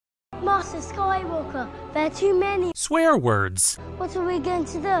Master Skywalker, there are too many. Swear words. What are we going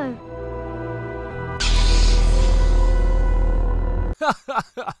to do?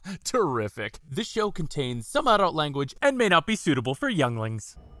 Terrific. This show contains some adult language and may not be suitable for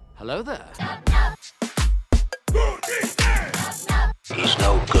younglings. Hello there. He's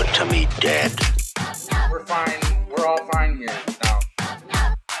no good to me dead. We're fine. We're all fine here now.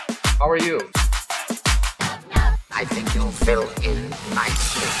 How are you? I think you'll fill in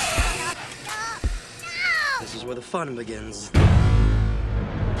nicely. This is where the fun begins.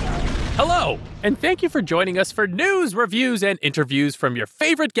 Hello, and thank you for joining us for news, reviews, and interviews from your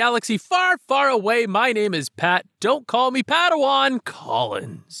favorite galaxy far, far away. My name is Pat. Don't call me Padawan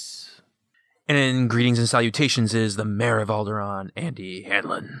Collins. And in greetings and salutations is the Mayor of Alderaan, Andy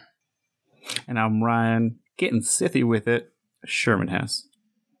Hanlon. And I'm Ryan, getting sithy with it, Sherman Hess.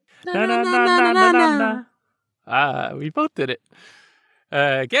 We both did it.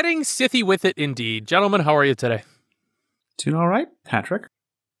 Getting sithy with it indeed. Gentlemen, how are you today? Doing all right, Patrick?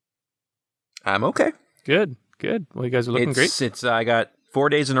 I'm okay. Good. Well, you guys are looking great. I got 4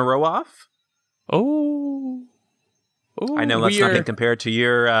 days in a row off. Oh. I know that's nothing compared to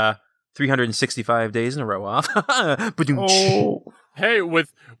your 365 days in a row off. Hey,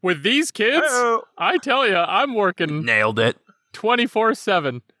 with these kids, I tell you, I'm working. Nailed it.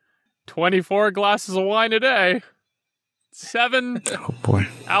 24/7. 24 glasses of wine a day. 7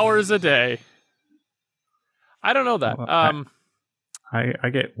 hours a day. I don't know that. Well, I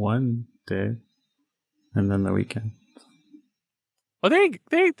get 1 day, and then the weekend. Well, there you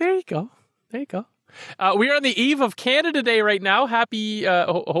go. There you go. We are on the eve of Canada Day right now. Happy,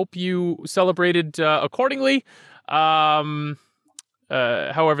 hope you celebrated accordingly. However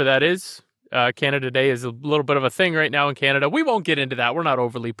that is. Canada Day is a little bit of a thing right now in Canada. We won't get into that. We're not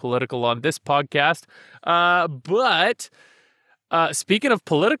overly political on this podcast. But speaking of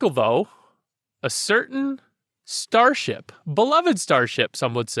political, though, a certain starship, beloved starship,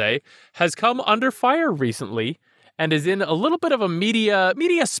 some would say, has come under fire recently and is in a little bit of a media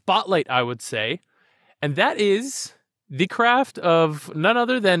spotlight, I would say. And that is the craft of none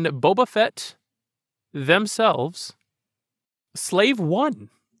other than Boba Fett themselves, Slave One.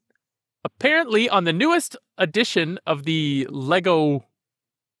 Apparently, on the newest edition of the Lego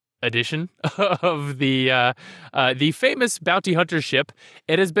edition of the famous bounty hunter ship,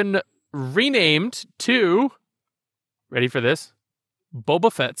 it has been renamed to, ready for this,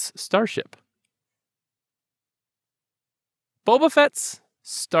 Boba Fett's Starship. Boba Fett's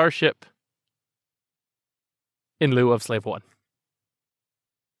Starship in lieu of Slave One.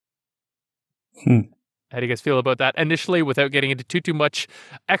 How do you guys feel about that? Initially, without getting into too much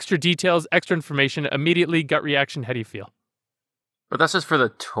extra details, extra information, immediately gut reaction, how do you feel? But that's just for the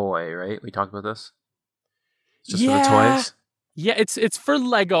toy, right? We talked about this? It's just for the toys? Yeah, it's for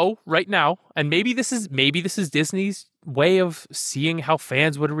Lego right now. And maybe this is Disney's way of seeing how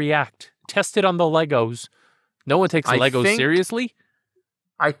fans would react. Test it on the Legos. No one takes the Legos seriously.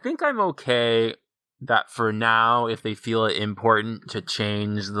 I think I'm okay that for now, if they feel it important to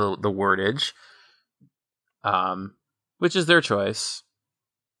change the wordage, which is their choice.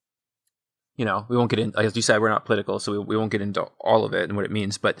 You know, we won't get in, as you said, we're not political, so we won't get into all of it and what it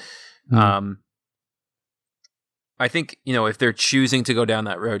means. But I think, you know, if they're choosing to go down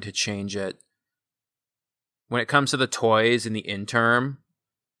that road to change it, when it comes to the toys in the interim,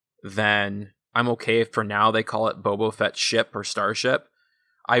 then I'm okay if for now they call it Boba Fett ship or Starship.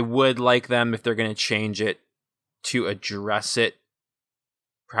 I would like them, if they're going to change it, to address it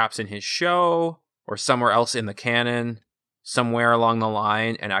perhaps in his show or somewhere else in the canon, somewhere along the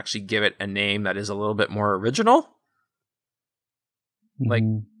line, and actually give it a name that is a little bit more original. Like,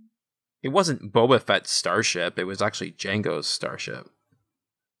 it wasn't Boba Fett's Starship, it was actually Jango's Starship.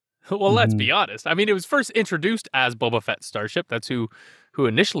 Well, let's be honest. I mean, it was first introduced as Boba Fett's Starship. That's who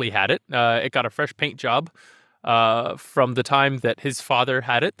initially had it. It got a fresh paint job from the time that his father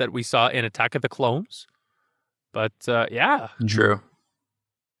had it, that we saw in Attack of the Clones. But, yeah. True.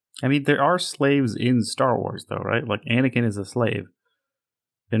 I mean, there are slaves in Star Wars, though, right? Like, Anakin is a slave.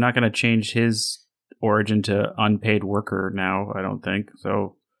 They're not going to change his origin to unpaid worker now, I don't think.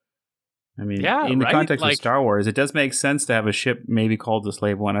 So, I mean, in the context of Star Wars, it does make sense to have a ship maybe called the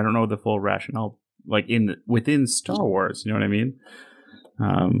Slave One. I don't know the full rationale, like, within Star Wars, you know what I mean?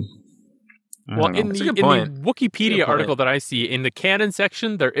 Well, in the Wikipedia article that I see, in the canon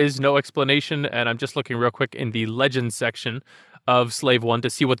section, there is no explanation, and I'm just looking real quick in the legend section of Slave One to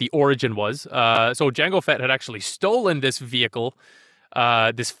see what the origin was. So Jango Fett had actually stolen this vehicle,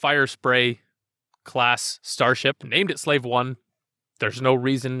 this fire spray class starship, named it Slave One. There's no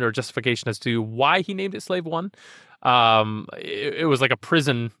reason or justification as to why he named it Slave One. It was like a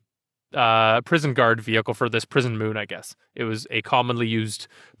prison prison guard vehicle for this prison moon, I guess. It was a commonly used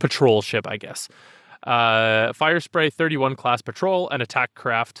patrol ship, I guess. Fire Spray 31 class patrol and attack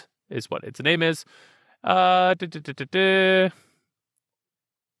craft is what its name is. Yeah,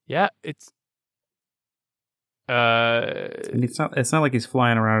 it's And it's not like he's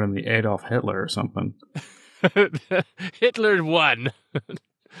flying around in the Adolf Hitler or something. Hitler won.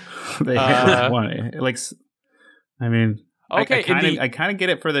 They Hitler won. Like, I mean, okay, I kind of get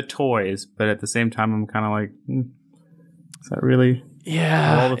it for the toys, but at the same time, I'm kind of like, is that really?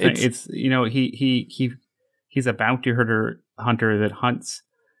 Yeah, all the thing? It's he's a bounty hunter that hunts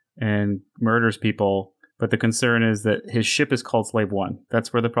and murders people. But the concern is that his ship is called Slave One.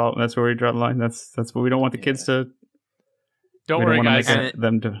 That's where the problem. That's where we draw the line. That's what we don't want the kids to. Don't worry, guys.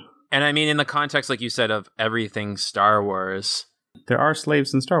 And I mean, in the context, like you said, of everything Star Wars, there are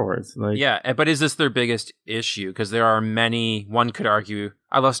slaves in Star Wars. Like, yeah, but is this their biggest issue? Because there are many. One could argue.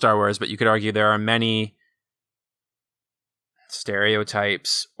 I love Star Wars, but you could argue there are many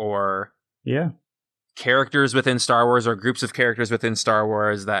stereotypes or characters within Star Wars or groups of characters within Star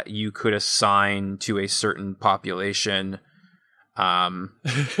Wars that you could assign to a certain population. In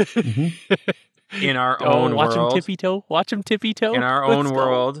our own watch world. Watch him tippy toe. In our own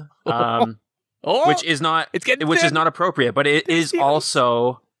world. Which is not appropriate, but it is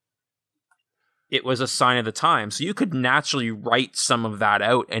also, it was a sign of the time. So you could naturally write some of that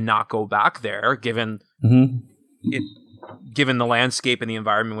out and not go back there, given given the landscape and the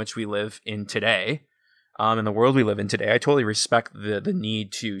environment in which we live in today, in the world we live in today. I totally respect the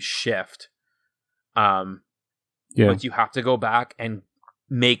need to shift. But you have to go back and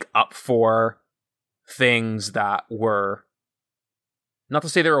make up for things that were, not to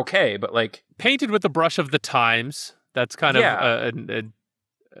say they're okay, but like painted with the brush of the times. That's kind of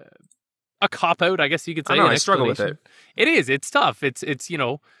a cop out, I guess you could say. I struggle with it. It is. It's tough. It's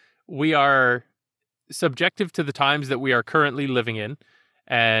we are subjective to the times that we are currently living in,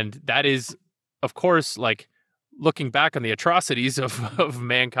 and that is, of course, like looking back on the atrocities of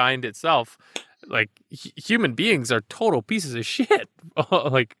mankind itself. Like human beings are total pieces of shit.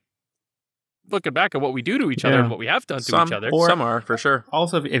 Like looking back at what we do to each other and what we have done to each other. Some are, for sure.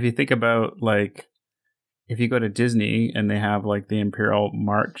 Also, if you think about, like, if you go to Disney and they have, like, the Imperial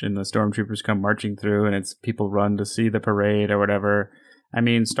March and the Stormtroopers come marching through and it's people run to see the parade or whatever. I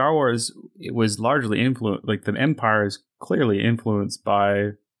mean, Star Wars, it was largely influenced, like, the Empire is clearly influenced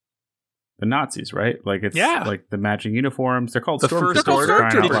by the Nazis, right? Like, it's like the matching uniforms. They're called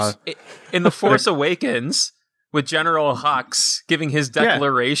Stormtroopers. In The Force Awakens, with General Hux giving his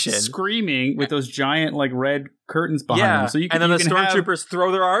declaration. Screaming with those giant, like, red curtains behind him. So and then the Stormtroopers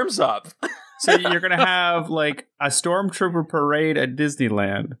throw their arms up. So you're going to have, like, a Stormtrooper parade at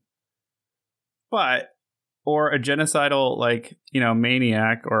Disneyland. Or a genocidal, like,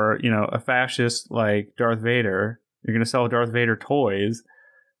 maniac or, a fascist like Darth Vader. You're going to sell Darth Vader toys.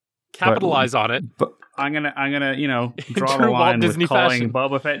 Capitalize on it. But I'm gonna, draw the line with calling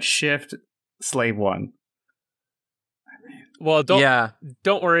Boba Fett shift Slave One. Well,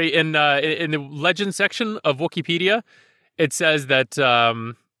 don't worry. In the legend section of Wikipedia, it says that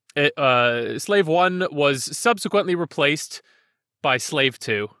Slave 1 was subsequently replaced by Slave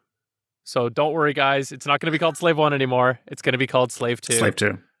 2. So don't worry, guys. It's not going to be called Slave 1 anymore. It's going to be called Slave 2. Slave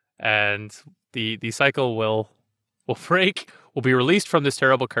 2. And the cycle will break. We'll be released from this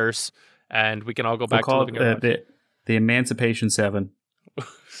terrible curse, and we can all go back to living our lives. The Emancipation 7.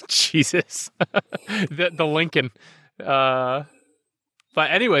 Jesus. the Lincoln. But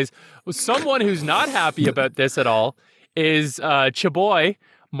anyways, someone who's not happy about this at all is Chaboy,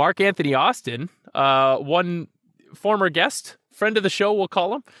 Mark Anthony Austin, one former guest, friend of the show, we'll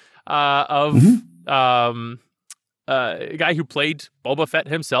call him, a guy who played Boba Fett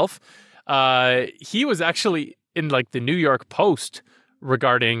himself. He was actually in like the New York Post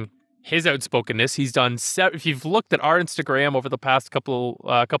regarding his outspokenness. He's done. If you've looked at our Instagram over the past couple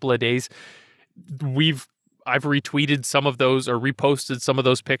of days, I've retweeted some of those or reposted some of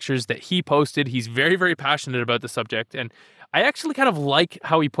those pictures that he posted. He's very, very passionate about the subject. And I actually kind of like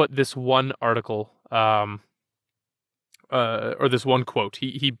how he put this one article, or this one quote.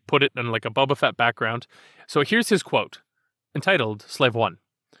 He put it in like a Boba Fett background. So here's his quote, entitled Slave 1.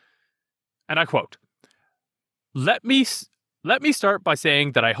 And I quote, Let me start by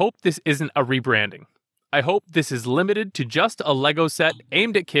saying that I hope this isn't a rebranding. I hope this is limited to just a Lego set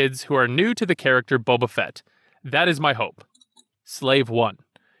aimed at kids who are new to the character Boba Fett. That is my hope. Slave 1.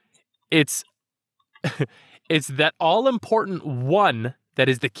 It's that all-important one that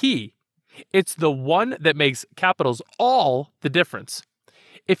is the key. It's the one that makes capitals all the difference.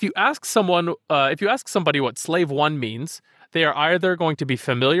 If you ask somebody what Slave 1 means, They are either going to be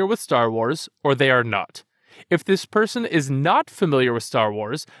familiar with Star Wars or they are not. If this person is not familiar with Star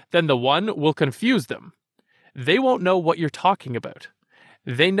Wars, then the one will confuse them. They won't know what you're talking about.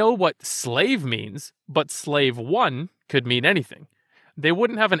 They know what slave means, but slave one could mean anything. They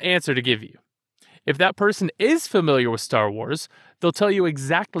wouldn't have an answer to give you. If that person is familiar with Star Wars, they'll tell you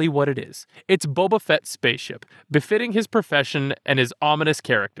exactly what it is. It's Boba Fett's spaceship, befitting his profession and his ominous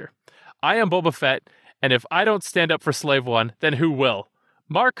character. I am Boba Fett, and if I don't stand up for Slave One, then who will?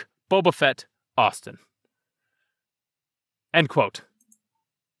 Mark Boba Fett Austin. End quote.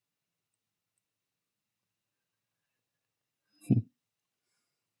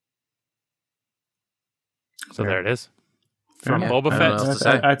 So there it is. From Yeah, Boba I don't know what Fett. else to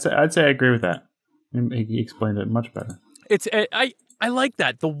say. I'd say I agree with that. He explained it much better. It's I like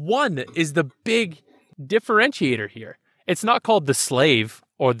that. The one is the big differentiator here. It's not called the slave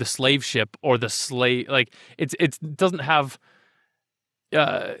or the slave ship or the slave. Like it doesn't have.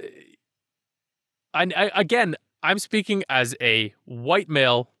 Again, I'm speaking as a white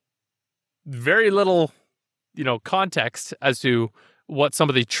male. Very little, context as to what some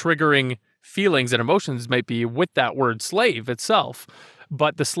of the triggering feelings and emotions might be with that word slave itself.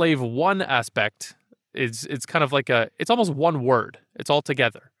 But the slave one aspect it's kind of like it's almost one word. It's all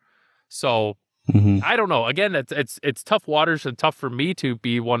together. So I don't know. Again, it's tough waters and tough for me to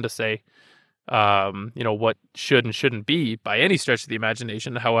be one to say, what should and shouldn't be by any stretch of the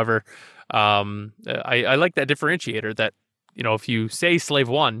imagination. However, I like that differentiator that, if you say slave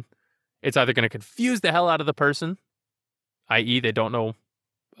one, it's either going to confuse the hell out of the person, i.e. they don't know,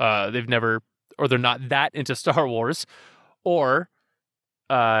 they've never, or they're not that into Star Wars, or,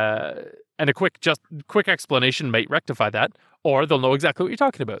 and a quick explanation might rectify that, or they'll know exactly what you're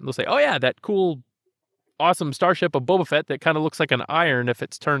talking about. And they'll say, oh yeah, that cool, awesome starship of Boba Fett that kind of looks like an iron if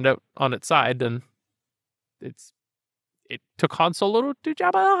it's turned out on its side, then it took Han Solo to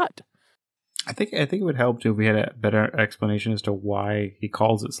Jabba the Hutt. I think it would help too if we had a better explanation as to why he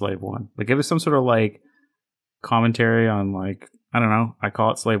calls it Slave One. Like, give us some sort of commentary on I don't know. I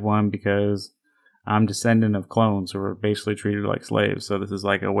call it Slave One because I'm descendant of clones who were basically treated like slaves. So this is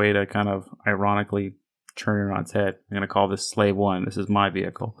a way to kind of ironically turn it on its head. I'm going to call this Slave One. This is my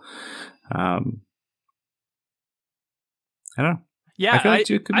vehicle. I don't know. Yeah,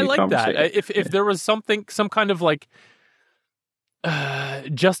 I like that. If there was some kind of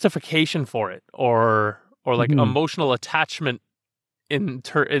justification for it, or emotional attachment in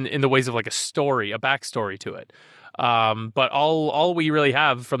the ways of a story, a backstory to it. But all we really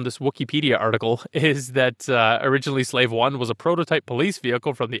have from this Wikipedia article is that originally Slave One was a prototype police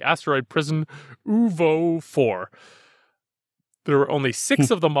vehicle from the asteroid prison Uvo 4. There were only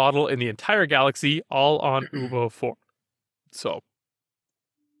 6 of the model in the entire galaxy, all on Uvo 4. So,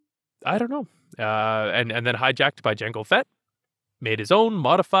 I don't know. And then hijacked by Jango Fett, made his own,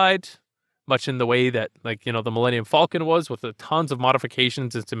 modified, much in the way that the Millennium Falcon was, with the tons of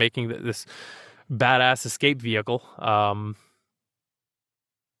modifications into making this badass escape vehicle.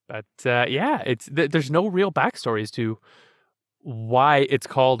 But there's no real backstory as to why it's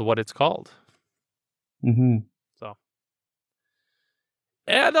called what it's called. Mm-hmm. So,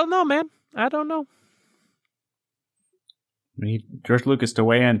 I don't know, man. I don't know. We need George Lucas to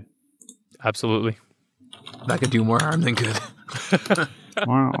weigh in. Absolutely. That could do more harm than good.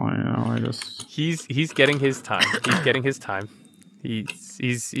 Well, I just he's getting his time. He's getting his time.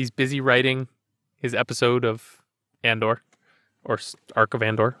 He's busy writing his episode of Andor, or Arc of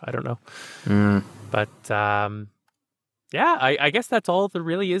Andor. I don't know. But I guess that's all there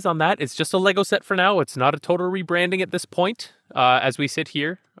really is on that. It's just a Lego set for now. It's not a total rebranding at this point. As we sit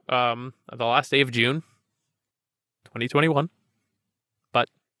here, the last day of June, 2021. But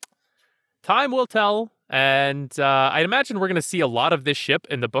time will tell. And I'd imagine we're going to see a lot of this ship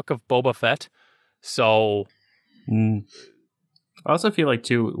in the book of Boba Fett. So, I also feel like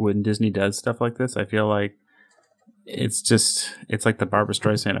too, when Disney does stuff like this, I feel like it's like the Barbra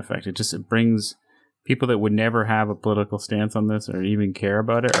Streisand effect. It brings people that would never have a political stance on this or even care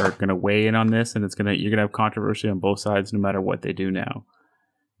about it are going to weigh in on this, and you're going to have controversy on both sides no matter what they do now.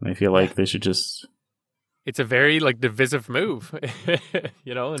 And I feel like they should just. It's a very divisive move,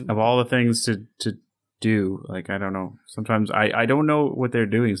 And of all the things to do, I don't know. Sometimes I don't know what they're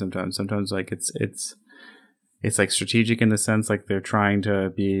doing. Sometimes it's strategic in the sense they're trying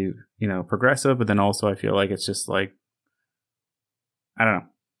to be progressive, but then also I feel like it's just I don't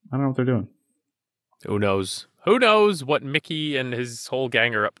know what they're doing. Who knows? Who knows what Mickey and his whole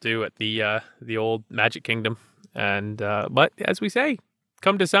gang are up to at the old Magic Kingdom? And but as we say,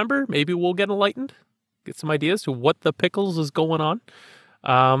 come December, maybe we'll get enlightened, get some ideas to what the pickles is going on.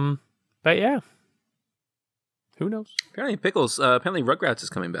 But yeah. Who knows? Apparently Pickles. Apparently Rugrats is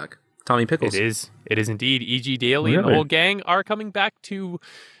coming back. Tommy Pickles. It is. It is indeed. E.G. Daily and the Really? whole gang are coming back to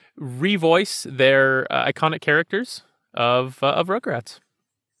revoice their iconic characters of Rugrats.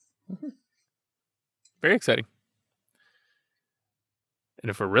 Very exciting.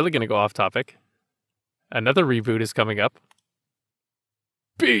 And if we're really going to go off topic, another reboot is coming up.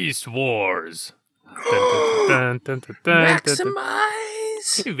 Beast Wars. Dun, dun, dun, dun, dun, dun, dun, dun.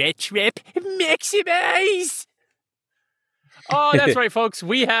 Maximize. Retro Maximize. Oh, that's right, folks.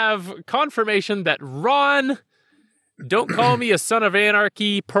 We have confirmation that Ron, don't call me a son of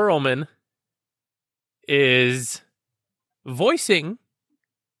anarchy, Perlman, is voicing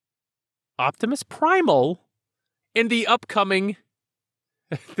Optimus Primal in the upcoming.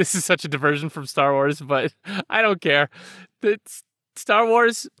 This is such a diversion from Star Wars, but I don't care. It's Star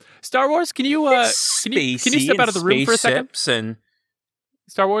Wars. Star Wars, can you can you step out of the room for a second? And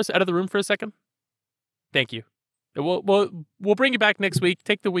Star Wars, out of the room for a second. Thank you. We'll bring you back next week.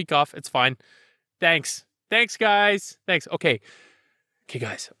 Take the week off. It's fine. Thanks, guys. Thanks. Okay,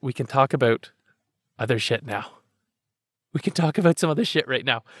 guys. We can talk about other shit now. We can talk about some other shit right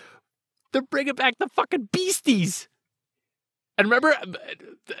now. They're bringing back the fucking Beasties. And remember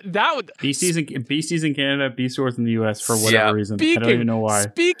that Beasties in Canada, Beast Wars in the US for whatever reason. I don't even know why.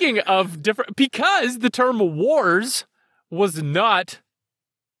 Speaking of different, because the term wars was not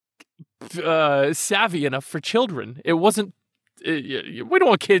savvy enough for children. It wasn't. We don't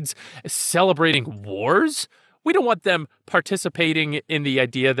want kids celebrating wars. We don't want them participating in the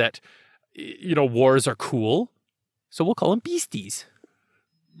idea that wars are cool. So we'll call them Beasties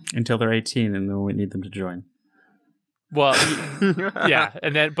Until they're 18, and then we need them to join. Well, yeah,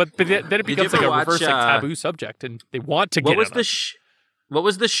 and then but then it becomes like a reverse taboo subject, and they want to get. What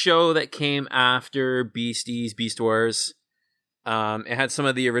was the show that came after Beasties, Beast Wars? It had some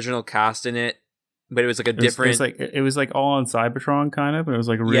of the original cast in it, but it was like a different. It was like all on Cybertron, kind of. It was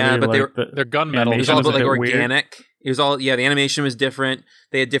like really but they're gunmetal. It was all about like organic. Weird. It was all the animation was different.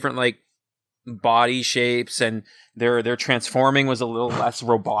 They had different like body shapes, and their transforming was a little less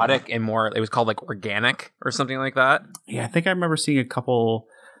robotic and more. It was called like organic or something like that. Yeah, I think I remember seeing a couple.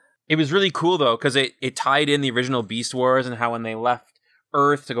 It was really cool though because it tied in the original Beast Wars and how when they left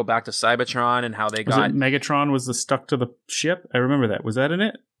Earth to go back to Cybertron and how they got Megatron was stuck to the ship. I remember that. Was that in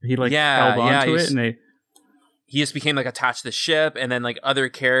it? He held on to it, and he just became like attached to the ship, and then like other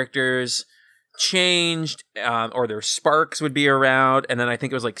characters changed, or their sparks would be around, and then I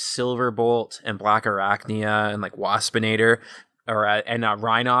think it was like Silverbolt and Black Arachnia and like Waspinator and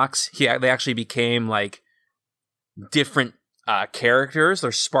Rhinox. They actually became like different characters.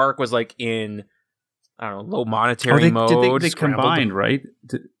 Their spark was like in low monetary mode. They combined, right?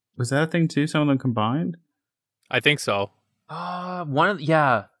 Was that a thing too? Some of them combined? I think so.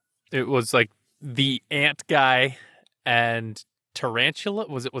 It was like the ant guy and tarantula.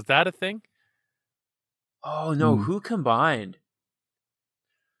 Was that a thing? Oh no, who combined?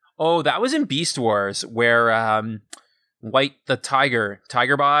 Oh, that was in Beast Wars where White the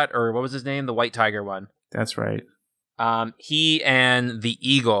Tigerbot, or what was his name? The White Tiger one. That's right. He and the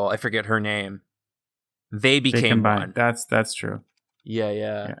Eagle, I forget her name. They became one. That's true.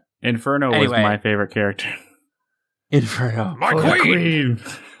 Yeah. Inferno was my favorite character. Inferno. My queen!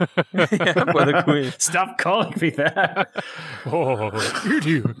 For the queen. Stop calling me that. Oh,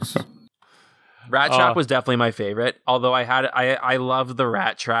 idiots. Rat Trap was definitely my favorite. Although I loved the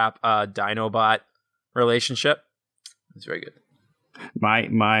Rat Trap Dinobot relationship. It's very good. My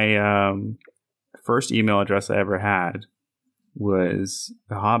first email address I ever had was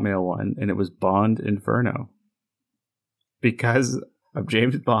the Hotmail one, and it was Bond Inferno because of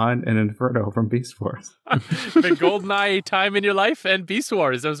James Bond and Inferno from Beast Wars. The GoldenEye time in your life and Beast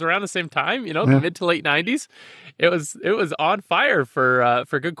Wars. It was around the same time, the mid to late 90s. It was on fire for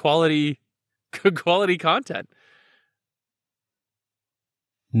good quality content.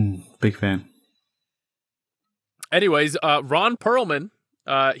 Big fan. Anyways, Ron Perlman,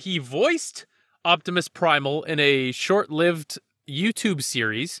 he voiced Optimus Primal in a short-lived YouTube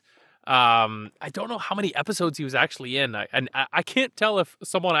series. I don't know how many episodes he was actually in, and I can't tell if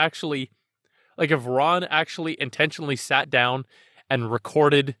someone actually, if Ron actually intentionally sat down and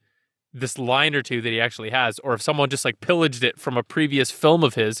recorded this line or two that he actually has, or if someone just pillaged it from a previous film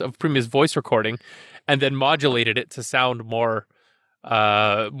of previous voice recording, and then modulated it to sound more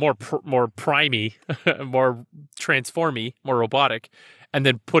primey, more transformy, more robotic, and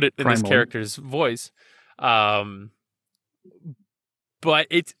then put it in this character's voice. But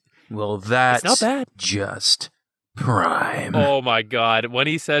it's not bad. Just prime. Oh my God. When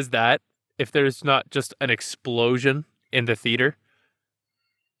he says that, if there's not just an explosion in the theater,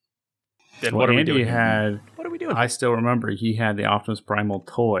 then what are we doing? Andy had doing? I still remember he had the Optimus Primal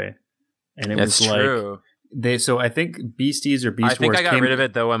toy, and it That's was like true. So I think Beasties or Beast Wars. I think I got came, rid of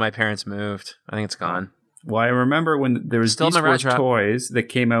it though when my parents moved. I think it's gone. Well, I remember when there was Still in Beast my Wars retro. toys that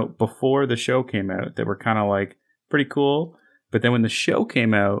came out before the show came out that were kind of like pretty cool. But then when the show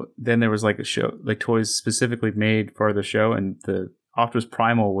came out, then there was like a show, like toys specifically made for the show, and the Optimus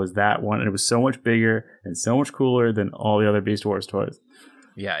Primal was that one, and it was so much bigger and so much cooler than all the other Beast Wars toys.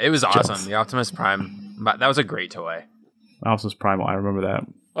 Yeah, it was awesome. The Optimus Prime, but that was a great toy. Optimus Primal, I remember that.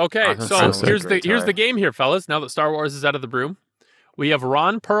 Okay, Optimus so Primal's a here's great here's toy. the game here, fellas. Now that Star Wars is out of the room, we have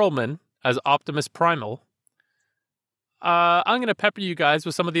Ron Perlman as Optimus Primal. I'm going to pepper you guys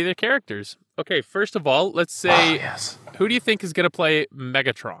with some of the other characters. Okay, first of all, let's say, yes. who do you think is going to play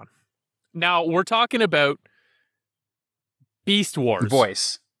Megatron? Now, we're talking about Beast Wars.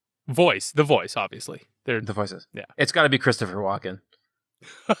 Voice. The voice, obviously. They're, The voices. Yeah. It's got to be Christopher Walken.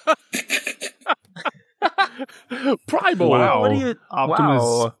 Primal. Wow. What do you... Optimus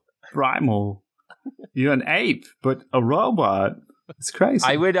Wow. Primal. You're an ape, but a robot. It's crazy.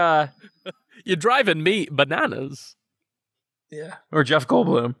 I would... You're driving me bananas. Yeah. Or Jeff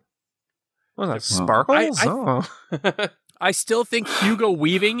Goldblum. What was that? Sparkles? I still think Hugo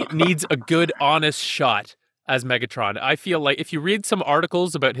Weaving needs a good, honest shot as Megatron. I feel like if you read some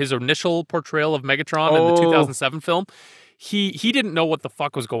articles about his initial portrayal of Megatron in the 2007 film, he didn't know what the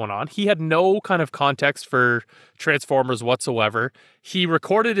fuck was going on. He had no kind of context for Transformers whatsoever. He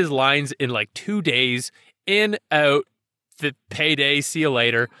recorded his lines in like 2 days, in, out, the payday, see you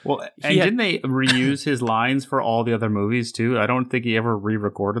later. Well, and didn't they reuse his lines for all the other movies too? I don't think he ever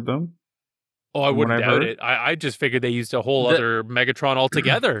re-recorded them. Oh, I wouldn't I've doubt heard. it. I just figured they used a whole other Megatron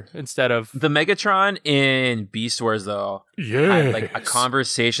altogether instead of... The Megatron in Beast Wars, though, Yeah. had like a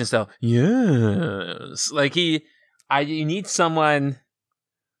conversation style. Yes. Like you need someone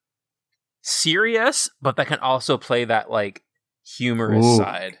serious, but that can also play that like humorous Ooh.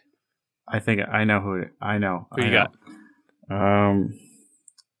 side. I think I know who. I know. Who you got?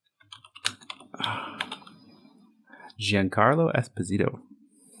 Giancarlo Esposito.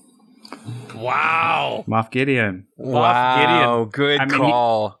 Wow. Moff Gideon. Wow, good I mean,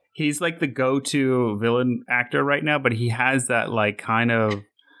 call. He's like the go-to villain actor right now, but he has that like kind of...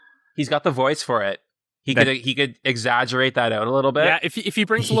 He's got the voice for it. He could exaggerate that out a little bit. Yeah, if he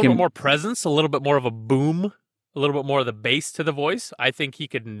brings a little bit more presence, a little bit more of a boom, a little bit more of the bass to the voice, I think he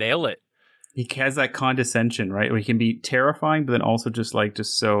could nail it. He has that condescension, right? Where he can be terrifying, but then also just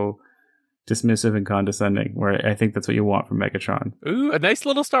so dismissive and condescending, where I think that's what you want from Megatron. Ooh, a nice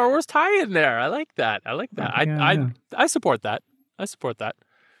little Star Wars tie in there. I like that. I support that. I support that.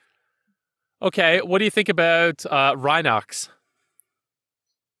 Okay, what do you think about Rhinox?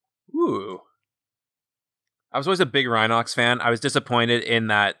 Ooh. I was always a big Rhinox fan. I was disappointed in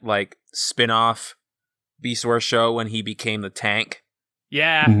that like spin-off Beast Wars show when he became the tank.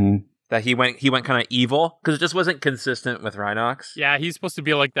 Yeah. Mm-hmm. That he went kind of evil because it just wasn't consistent with Rhinox. Yeah, he's supposed to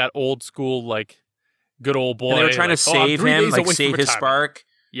be like that old school, like, good old boy. And they were trying like, to save I'm 3 him, days like away from save his retirement. spark.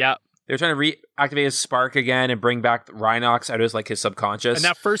 Yeah. They were trying to reactivate his spark again and bring back Rhinox out as like his subconscious. And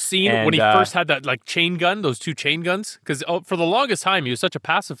that first scene And, when he first had that like chain gun, those 2 chain guns, because for the longest time he was such a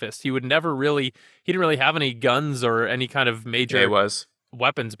pacifist. He didn't really have any guns or any kind of major Yeah, it was.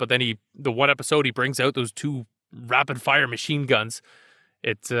 weapons. But then the one episode he brings out those 2 rapid fire machine guns.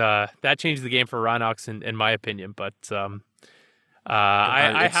 That changed the game for Rhinox in my opinion. But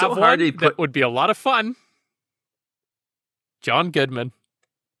I it's have so hard one to that would be a lot of fun. John Goodman.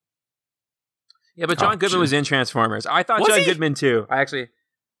 Yeah, but John Goodman was in Transformers. I thought Was John he? Goodman too.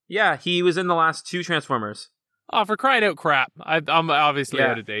 Yeah, he was in the last 2 Transformers. Oh, for crying out crap. I'm obviously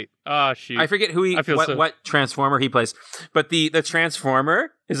out of date. Oh, shoot. I forget who what Transformer he plays. But the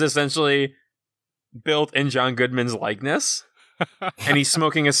Transformer is essentially built in John Goodman's likeness. And he's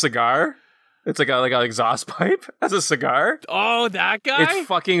smoking a cigar. It's like an exhaust pipe as a cigar. Oh, that guy? It's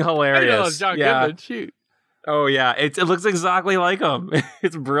fucking I didn't know it hilarious. was John Yeah. Goodman. Shoot. Oh yeah, it looks exactly like him.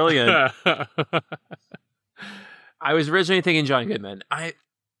 It's brilliant. I was originally thinking John Goodman.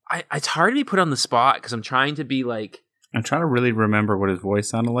 It's hard to be put on the spot because I'm trying to be like. I'm trying to really remember what his voice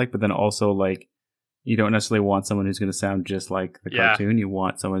sounded like, but then also like you don't necessarily want someone who's going to sound just like the cartoon. You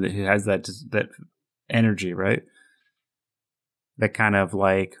want someone who has that energy, right? That kind of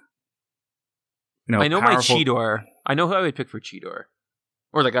like, I know powerful... my Cheetor. I know who I would pick for Cheetor,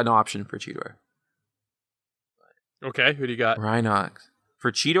 or like an option for Cheetor. Okay, who do you got? Rhinox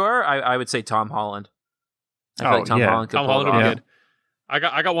for Cheetor. I would say Tom Holland. I feel like Tom Holland could Tom pull Holland it would be off. good.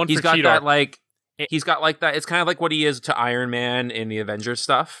 I got one He's for got Cheetor. that like. He's got like that. It's kind of like what he is to Iron Man in the Avengers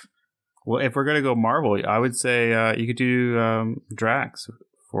stuff. Well, if we're gonna go Marvel, I would say you could do Drax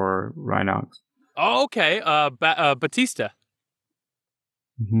for Rhinox. Oh, okay. Batista.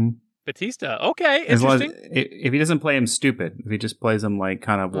 Mm-hmm. Batista. Okay, As long as, interesting. if he doesn't play him stupid, if he just plays him like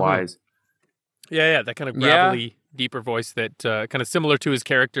kind of wise. Yeah, that kind of gravelly, deeper voice that kind of similar to his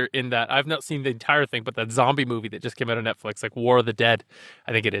character in that. I've not seen the entire thing, but that zombie movie that just came out on Netflix, like War of the Dead,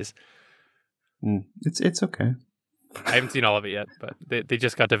 I think it is. It's okay. I haven't seen all of it yet, but they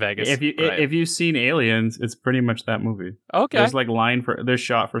just got to Vegas. If you've seen Aliens, it's pretty much that movie. Okay. There's like there's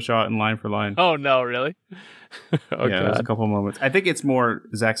shot for shot and line for line. Oh no, really? Yeah, there's a couple moments. I think it's more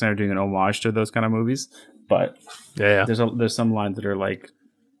Zack Snyder doing an homage to those kind of movies, but there's some lines that are like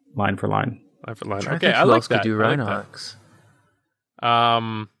line for line. Line for line. I Okay, think I who like else that. could do I like Rhinox?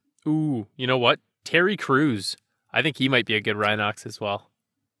 that. Ooh, you know what? Terry Crews. I think he might be a good Rhinox as well.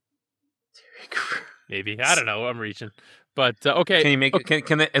 Terry Crews. Maybe. I don't know. I'm reaching. But okay. Can you make?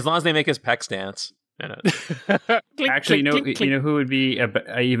 Can they, as long as they make his pecs dance? Actually, you know who would be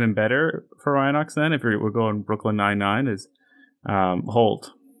a even better for Rhinox then if we're going Brooklyn Nine-Nine is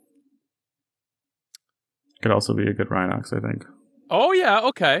Holt. Could also be a good Rhinox, I think. Oh yeah.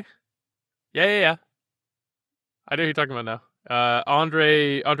 Okay. Yeah. I know who you're talking about now.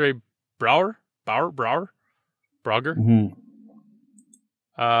 Andre Brauer. Brauger. Mm-hmm.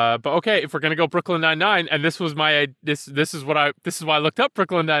 But okay, if we're gonna go Brooklyn Nine-Nine, and this was this is why I looked up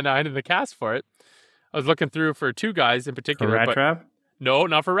Brooklyn Nine-Nine and the cast for it. I was looking through for two guys in particular. For Rat Trap? No,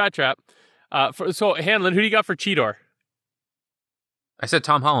 not for Rat Trap. So Hanlon, who do you got for Cheetor? I said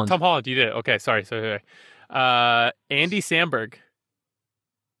Tom Holland. Tom Holland, you did it. Okay, sorry. Andy Samberg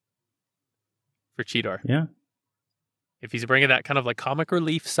for Cheetor. Yeah. If he's bringing that kind of like comic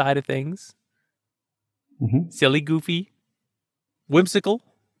relief side of things, Mm-hmm. silly, goofy, whimsical.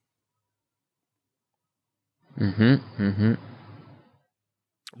 Mm-hmm.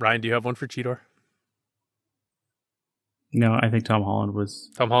 Ryan, do you have one for Cheetor? No, I think Tom Holland was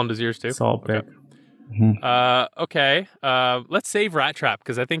Tom Holland is yours too? solid pick. Okay. Okay. Let's save Rat Trap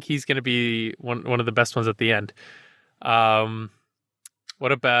because I think he's going to be one of the best ones at the end.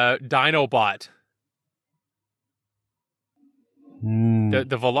 What about Dinobot? The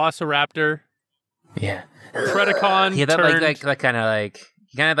Velociraptor. Yeah. Predacon. Yeah, that turned... that kind of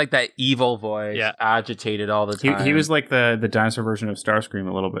like that evil voice. Yeah. Agitated all the time. He was like the dinosaur version of Starscream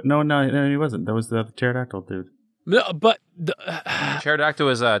a little bit. No, he wasn't. That was the pterodactyl dude. No, but Pterodactyl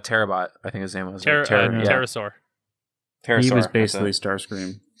was Terabot. I think his name was Pterosaur. Pterosaur. He was basically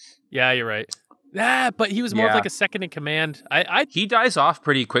Starscream. Yeah, you're right. But he was more of like a second in command. He dies off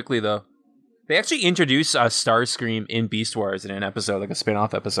pretty quickly though. They actually introduced Starscream in Beast Wars in an episode, like a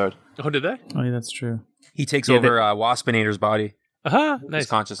spin-off episode. Oh, did they? Oh, yeah, that's true. He takes over Waspinator's body. Nice. His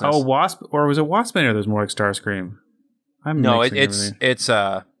consciousness. Oh, or was it Waspinator that was more like Starscream? It's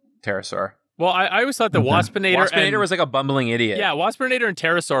Pterosaur. Well, I always thought the Waspinator was like a bumbling idiot. Yeah, Waspinator and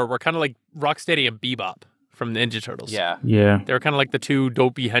Pterosaur were kind of like Rocksteady and Bebop from the Ninja Turtles. Yeah. They were kind of like the two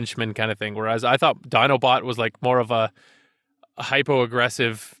dopey henchmen kind of thing, whereas I thought Dinobot was like more of a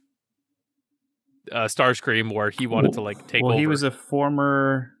hypo-aggressive Starscream where he wanted to like take over. Well, he was a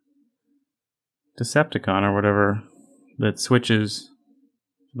former Decepticon or whatever that switches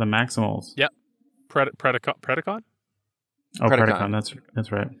the Maximals. Yep. Predacon? Oh, Predacon.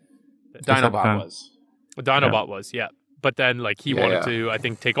 That's right. Dinobot was, yeah. But then like he wanted to, I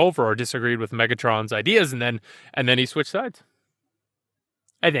think, take over or disagreed with Megatron's ideas and then he switched sides.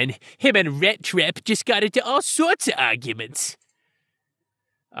 And then him and Rat Trap just got into all sorts of arguments.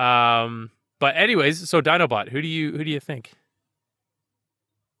 But anyways, so Dinobot, who do you think?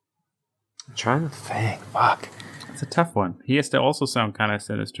 I'm trying to think. Fuck. It's a tough one. He has to also sound kind of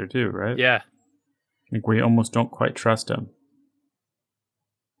sinister too, right? Yeah. Like we almost don't quite trust him.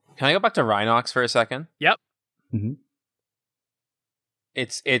 Can I go back to Rhinox for a second? Yep. Mm-hmm.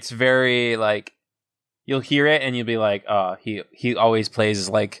 It's very like you'll hear it and you'll be like, oh, he always plays as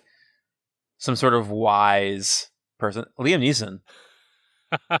like some sort of wise person. Liam Neeson.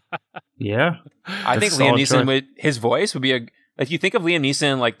 Yeah. I think Liam Neeson his voice would be if you think of Liam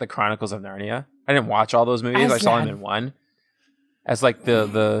Neeson like the Chronicles of Narnia. I didn't watch all those movies. I saw him in one as like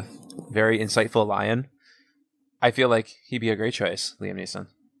the very insightful lion. I feel like he'd be a great choice, Liam Neeson.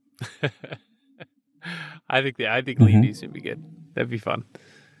 I think Liam Neeson would be good. That'd be fun.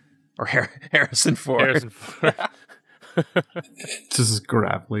 Or Harrison Ford. This is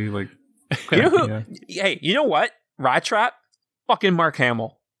gravelly, like. You know who, hey, you know what? Rat Trap, fucking Mark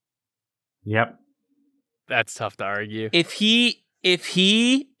Hamill. Yep. That's tough to argue. If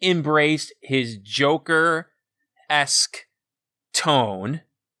he embraced his Joker-esque tone,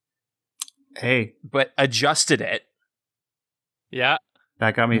 but adjusted it. Yeah.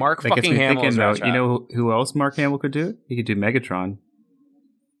 That got me. Mark that fucking Hamill thinking, though. Rat Trap. You know who else Mark Hamill could do? He could do Megatron.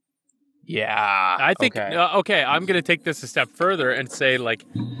 Yeah. I think Okay. okay, I'm gonna take this a step further and say like,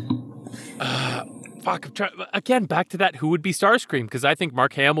 fuck. Again, back to that. Who would be Starscream? Because I think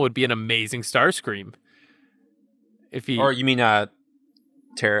Mark Hamill would be an amazing Starscream. If he Or you mean the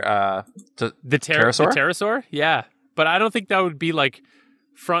Pterosaur? The pterosaur, yeah. But I don't think that would be like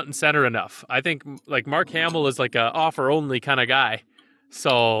front and center enough. I think like Mark Hamill is like a offer only kind of guy.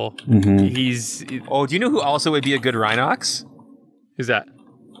 So he's Oh, do you know who also would be a good Rhinox? who's that?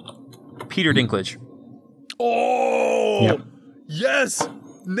 Peter Dinklage. Oh, Yep. yes,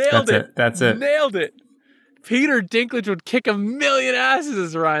 nailed it. That's it. Nailed it. Peter Dinklage would kick a million asses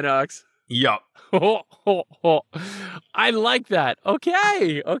as Rhinox. Yup. I like that.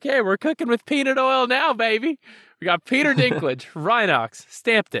 Okay, we're cooking with peanut oil now, baby. We got Peter Dinklage, Rhinox,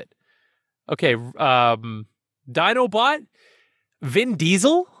 stamped it. Okay, Dinobot, Vin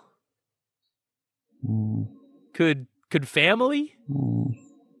Diesel. Could family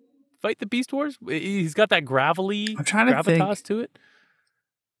fight the Beast Wars? He's got that gravelly I'm trying to gravitas think. to it.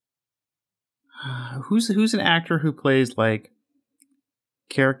 Who's an actor who plays like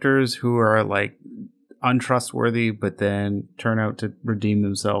characters who are like untrustworthy but then turn out to redeem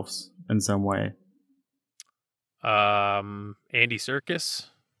themselves in some way? Andy Serkis.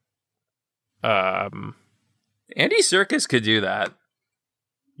 Andy Serkis could do that.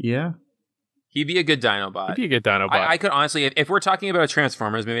 Yeah. He'd be a good Dinobot. He'd be a good Dinobot. I could honestly, if we're talking about a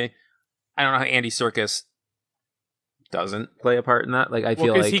Transformers movie, I don't know how Andy Serkis doesn't play a part in that. Like, I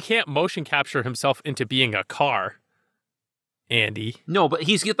feel because like he can't motion capture himself into being a car. Andy. no, but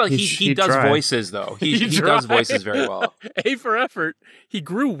he He does tried. voices though. He tried. does voices very well. A for effort. He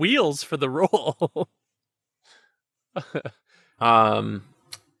grew wheels for the role.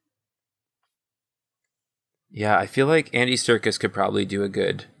 Yeah, I feel like Andy Serkis could probably do a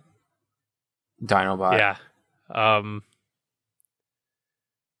good Dinobot. Yeah.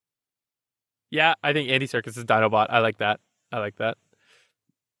 Yeah, I think Andy Serkis is Dinobot. I like that.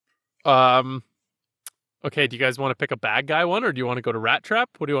 Okay, do you guys want to pick a bad guy one, or do you want to go to Rat Trap?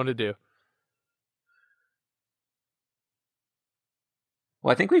 What do you want to do?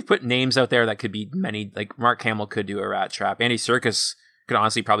 Well, I think we've put names out there that could be many. Like Mark Hamill could do a Rat Trap. Andy Serkis could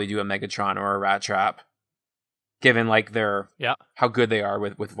honestly probably do a Megatron or a Rat Trap, given like their how good they are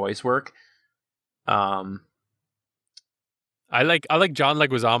with voice work. I like John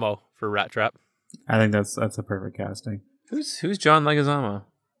Leguizamo for Rat Trap. I think that's a perfect casting. Who's John Leguizamo?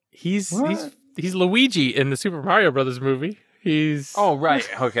 He's Luigi in the Super Mario Brothers movie. He's Oh right,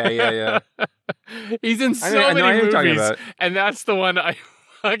 okay, yeah. he's in so I know many who you're talking movies, about. and that's the one I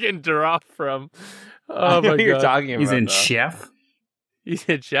fucking drop from. I Oh know my who you're god, talking about. He's in though. Chef. he's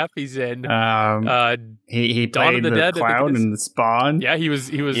in Chef. He's in He Dawn of played the the Dead, I think it clown is. in the Spawn. yeah. He was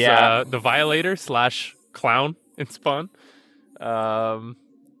Yeah. the Violator / clown in Spawn.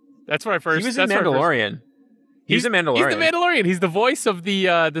 That's where I first. He was in that's where I first- Mandalorian. He's a Mandalorian. He's the Mandalorian. He's the voice of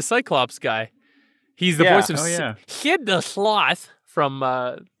the Cyclops guy. He's the voice of Oh, yeah. Sid the Sloth from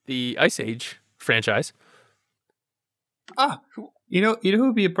the Ice Age franchise. You know who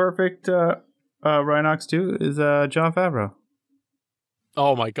would be a perfect Rhinox too is Jon Favreau.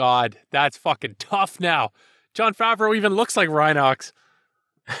 Oh my god, that's fucking tough now. Jon Favreau even looks like Rhinox.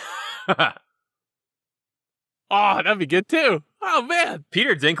 Oh, that'd be good too. Oh man,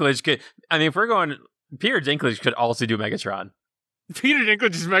 Peter Dinklage could. I mean, if we're going, Peter Dinklage could also do Megatron. Peter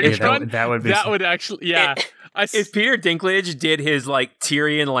Dinklage is Megatron. that would be that would actually, yeah. If Peter Dinklage did his like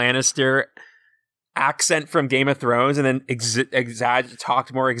Tyrion Lannister accent from Game of Thrones and then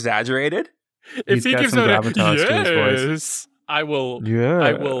talked more exaggerated, if He's he got gives some him gravitas to his voice. yes, I will. yeah,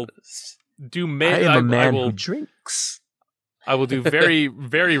 I will do. drinks. I will do very,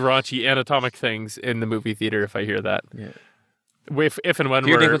 very raunchy anatomic things in the movie theater if I hear that. Yeah. If and when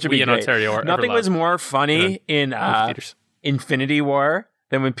Peter we Dinklage would be in great. Ontario are Nothing ever was allowed more funny in movie theaters. Infinity War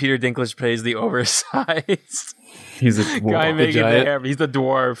than when Peter Dinklage plays the oversized He's a guy making the giant. hammer. He's the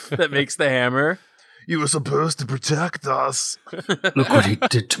dwarf that makes the hammer. You were supposed to protect us. Look what he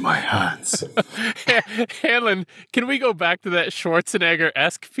did to my hands. Hanlon, can we go back to that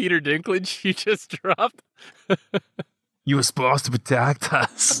Schwarzenegger-esque Peter Dinklage you just dropped? You were supposed to protect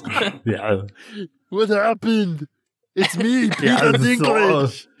us. Yeah. What happened? It's me, Peter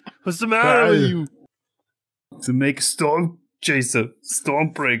Dinklage. What's the matter with you? To make Storm Chaser,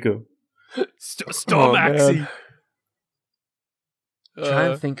 Stormbreaker. Stormaxi.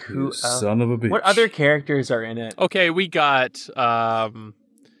 Trying to think who else. Son of a bitch. What other characters are in it? Okay, we got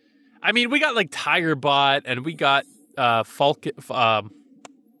we got like Tigerbot and we got Falcon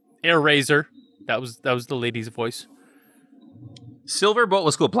Air Razor. That was the lady's voice. Silverbolt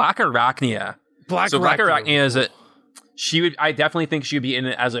was cool. Black Arachnia. Black Arachnia is I definitely think she would be in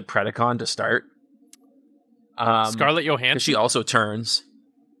it as a Predacon to start. Scarlett Johansson. She also turns.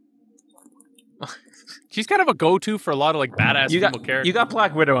 She's kind of a go-to for a lot of like badass female characters. You got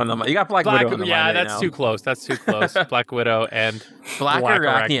Black Widow on the mind. You got Black Widow on the mind. Yeah, right that's now. too close. That's too close. Black Widow and Black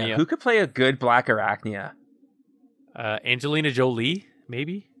Arachnia. Who could play a good Black Arachnia? Angelina Jolie,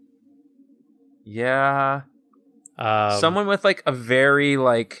 maybe. Yeah. Someone with like a very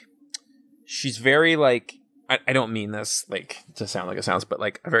like. She's very like. I don't mean this like to sound like it sounds, but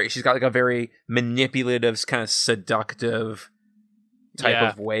like she's got like a very manipulative, kind of seductive type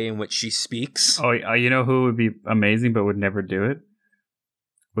of way in which she speaks. Oh, you know who would be amazing but would never do it?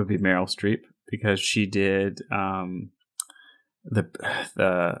 Would be Meryl Streep, because she did the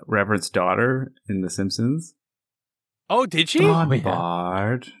Reverend's daughter in The Simpsons. Oh, did she?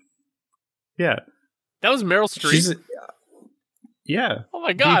 Bard. Yeah. That was Meryl Streep? Yeah. Oh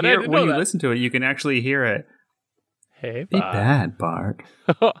my god, I didn't know when you that. listen to it, you can actually hear it. Hey, Be bad, Bard.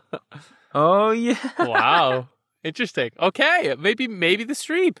 Oh, yeah. Wow. Interesting. Okay, maybe the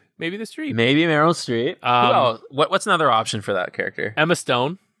Streep. Maybe Meryl Streep. Who else? What's another option for that character? Emma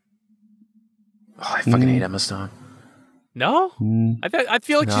Stone. Oh, I fucking hate Emma Stone. No? I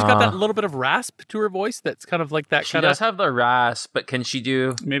feel like she's got that little bit of rasp to her voice that's kind of like that She kind of... does have the rasp, but can she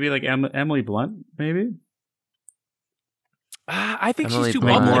do... Maybe like Emily Blunt, maybe? I think Emily she's too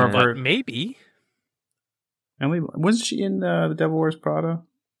Blunt. bubbly, More of but her- maybe. Emily, wasn't she in The Devil Wears Prada?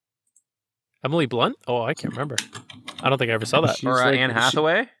 Emily Blunt? Oh, I can't remember. I don't think I ever saw that. She's Or like- Anne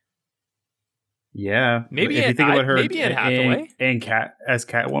Hathaway? Yeah. Maybe if you think about her maybe Anne Hathaway. and as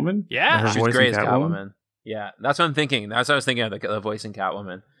Catwoman. Yeah. her She was voice great in as Catwoman. Yeah, that's what I'm thinking. That's what I was thinking of, the voice in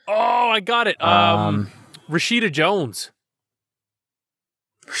Catwoman. Oh, I got it. Rashida Jones.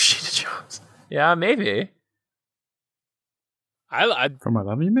 Rashida Jones. Yeah, maybe. I From I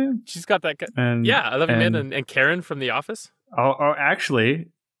Love You Man? she's got that. And, Yeah, I love you, man, and Karen from The Office. Oh, actually,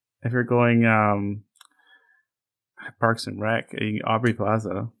 if you're going Parks and Rec, Aubrey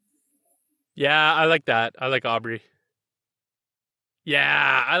Plaza. Yeah, I like that. I like Aubrey.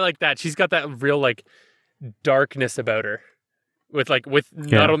 Yeah, I like that. She's got that real like darkness about her, with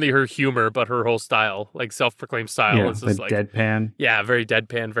not only her humor but her whole style, like self-proclaimed style. Yeah, It's the just like deadpan. yeah, very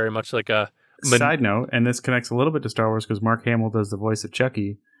deadpan, very much like a Side note, and this connects a little bit to Star Wars because Mark Hamill does the voice of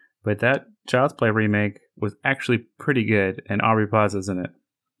Chucky, but that Child's Play remake was actually pretty good, and Aubrey Plaza's in it.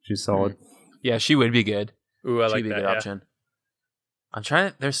 She's solid. Yeah, she would be good. Ooh, I She'd like be that. a good Yeah. option. I'm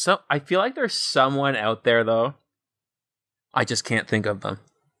trying to... I feel like there's someone out there, though. I just can't think of them.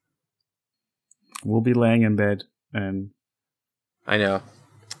 We'll be laying in bed, and I know.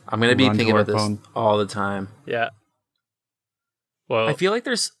 I'm going to be Run to thinking our about this phone. all the time. Yeah. Well, I feel like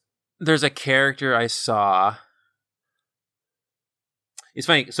there's a character I saw. It's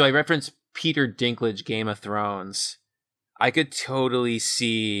funny. So I referenced Peter Dinklage, Game of Thrones. I could totally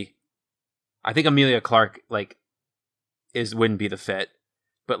see. I think Emilia Clarke wouldn't be the fit,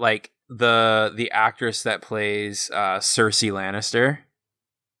 but like the actress that plays Cersei Lannister,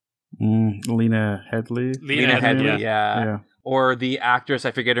 Lena Headey. Lena Headey, Headey, yeah, or the actress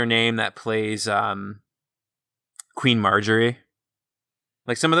I forget her name that plays Queen Marjorie.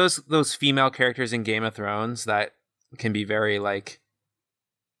 Like some of those female characters in Game of Thrones that can be very like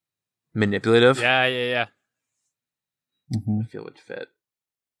manipulative. yeah. Mm-hmm. I feel would fit.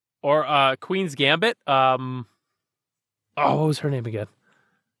 Or Queen's Gambit. Oh, what was her name again?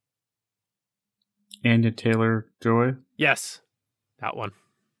 Anya Taylor-Joy. Yes, that one.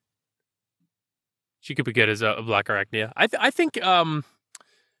 She could be good as a Black Arachnia. I think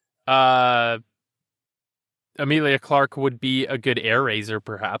Emilia Clarke would be a good air raiser,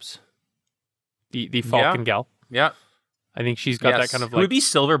 perhaps. The Falcon gal. Yeah. I think she's got that kind of Who would like. be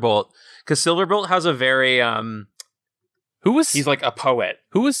Silverbolt? Because Silverbolt has a very he's like a poet,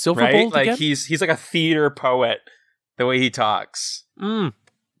 Who was Silverbolt right? Like again? he's like a theater poet. The way he talks,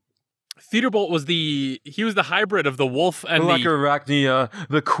 Theaterbolt was he was the hybrid of the wolf and Black the. Arachnia,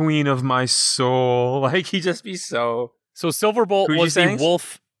 the queen of my soul. Like he just be so. So Silverbolt Who'd you was the say?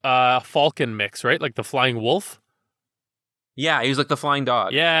 wolf falcon mix, right? Like the flying wolf. Yeah, he was like the flying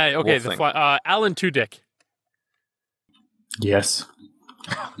dog. Yeah. Okay. Wolf thing. Alan Tudyk. Yes.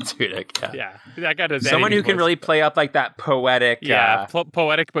 Dude, yeah. Yeah, that guy does. Someone who anything can voice. really play up like that poetic. Yeah,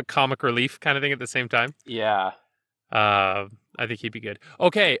 poetic but comic relief kind of thing at the same time. Yeah. I think he'd be good.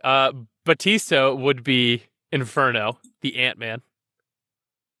 Okay, Batista would be Inferno, the Ant-Man.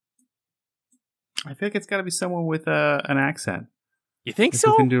 I think it's got to be someone with an accent. You think Who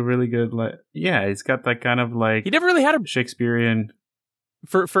so? can do really good, yeah, he's got that kind of like He never really had a Shakespearean.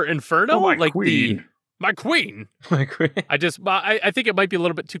 for Inferno, Oh, my like queen. My queen. My queen. I think it might be a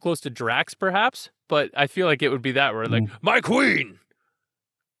little bit too close to Drax, perhaps, but I feel like it would be that where like, my queen.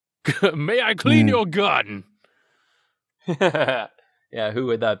 May I clean your gun? Yeah, who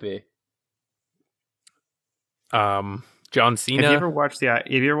would that be? John Cena. Have you ever watched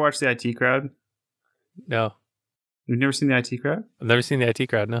the IT Crowd? No, You've never seen the IT Crowd? I've never seen the IT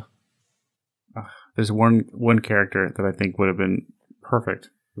Crowd. No. There's one character that I think would have been perfect.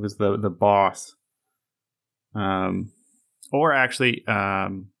 It was the boss. Or actually,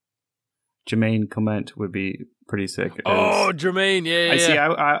 Jermaine Clement would be pretty sick. Oh, Jermaine, yeah. I see.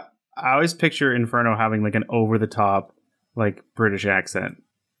 I always picture Inferno having like an over the top, like British accent,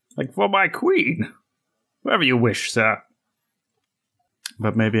 like for my queen, whatever you wish, sir.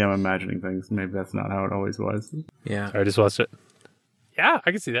 But maybe I'm imagining things. Maybe that's not how it always was. Yeah. I just watched it. Yeah,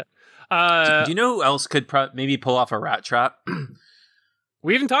 I can see that. Do you know who else could maybe pull off a rat trap?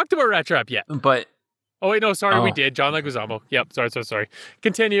 We haven't talked about Rat Trap yet. But Oh, wait, no, sorry, we did. John Leguizamo. Yep, sorry.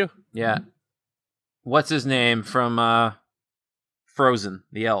 Continue. yeah, what's his name from Frozen?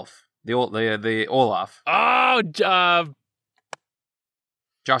 The elf, the Olaf. Oh,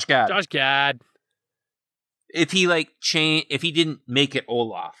 Josh Gad. Josh Gad. If he if he didn't make it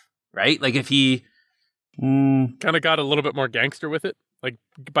Olaf, right? Like if he Kind of got a little bit more gangster with it. Like,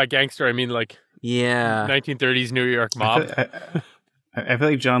 by gangster, I mean, like, 1930s New York mob. I feel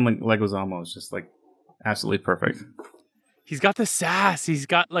like John Leguizamo is just like absolutely perfect. He's got the sass. He's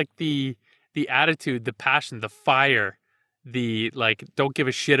got like the attitude, the passion, the fire, the like don't give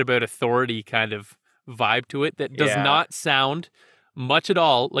a shit about authority kind of vibe to it that does not sound much at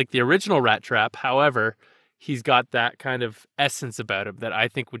all like the original Rat Trap. However, he's got that kind of essence about him that I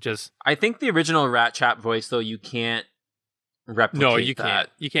think would just... I think the original Rat Trap voice, though, you can't replicate No, you that. can't.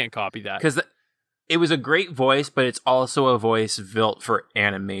 You can't copy that. Because it was a great voice, but it's also a voice built for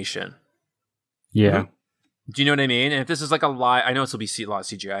animation. Yeah. Do you know what I mean? And if this is like a live... I know this will be a lot of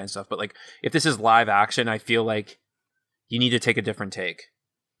CGI and stuff, but like if this is live action, I feel like you need to take a different take.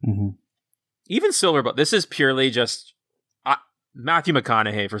 Mm-hmm. Even Silverbolt. This is purely just... Matthew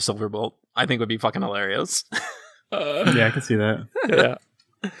McConaughey for Silverbolt, I think would be fucking hilarious. Yeah, I can see that. Yeah.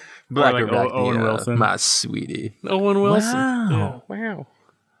 Black like Owen Wilson. My sweetie. Owen Wilson. Wow. Yeah. Wow.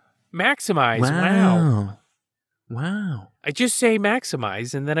 Maximize. Wow. I just say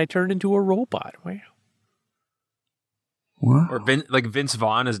maximize and then I turn into a robot. Wow. What? Or Vince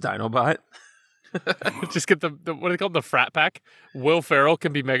Vaughn as Dinobot. Just get the what do they call it? The frat pack. Will Ferrell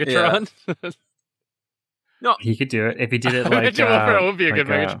can be Megatron. No, He could do it if he did it I like. imagine Will Ferrell would be a like, good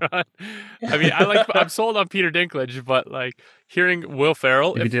Megatron. I mean, I'm sold on Peter Dinklage, but like hearing Will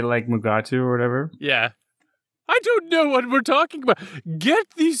Ferrell, If he did it like Mugatu or whatever. yeah. I don't know what we're talking about. Get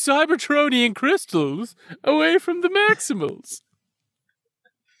these Cybertronian crystals away from the Maximals.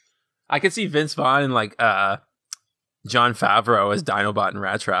 I could see Vince Vaughn and like Jon Favreau as Dinobot and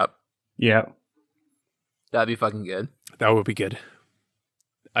Rat Trap. Yeah. That'd be fucking good. That would be good.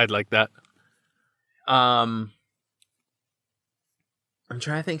 I'd like that. I'm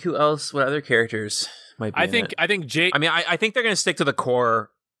trying to think what other characters might be. I think Jake. I mean, I think they're going to stick to the core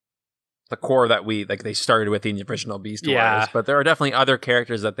that they started with in the original Beast Wars. But there are definitely other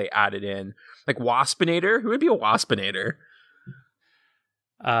characters that they added in, like Waspinator. Who would be a Waspinator?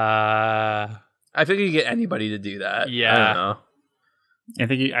 I think you could get anybody to do that. Yeah. I don't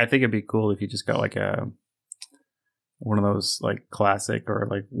know. I think it'd be cool if you just got like one of those like classic or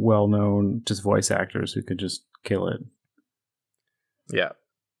like well-known just voice actors who could just kill it. Yeah.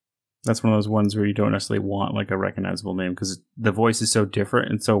 That's one of those ones where you don't necessarily want like a recognizable name because the voice is so different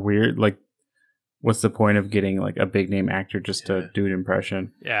and so weird. Like, what's the point of getting like a big name actor just to do an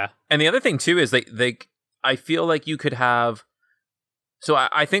impression? Yeah. And the other thing too is I feel like you could have. So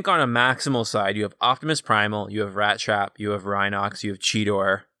I think on a Maximal side, you have Optimus Primal, you have Rat Trap, you have Rhinox, you have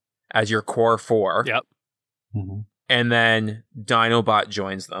Cheetor as your core four. Yep. Mm-hmm. And then Dinobot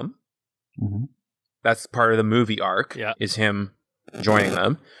joins them. Mm-hmm. That's part of the movie arc. Yeah. Is him joining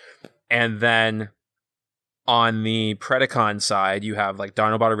them. And then on the Predacon side, you have like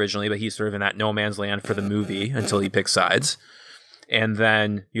Dinobot originally, but he's sort of in that no man's land for the movie until he picks sides. And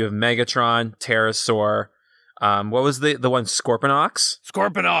then you have Megatron, Pterosaur. What was the one? Scorponok?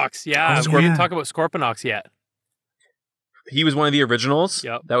 Scorponok. Yeah. Oh, We didn't talk about Scorponok yet. He was one of the originals.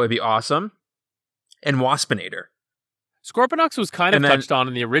 Yep. That would be awesome. And Waspinator. Scorponok was kind of And then- touched on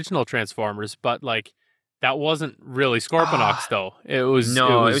in the original Transformers, but like that wasn't really Scorponok though. It was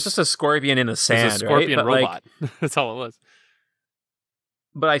just a scorpion in the it sand. was a scorpion right? But, robot. That's all it was.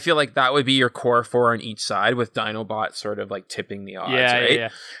 But I feel like that would be your core four on each side, with Dinobot sort of like tipping the odds, Yeah, right? yeah.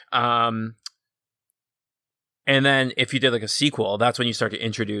 And then if you did like a sequel, that's when you start to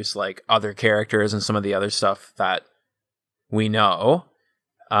introduce like other characters and some of the other stuff that we know.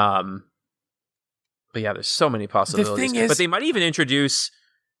 But yeah, there's so many possibilities. thing is- but they might even introduce,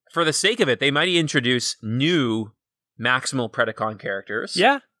 for the sake of it, they might introduce new Maximal Predacon characters.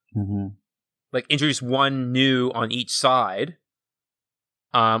 Yeah. Mm-hmm. Like introduce one new on each side.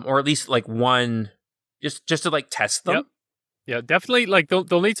 Or at least like one just to like test them. Yep. Yeah, definitely. Like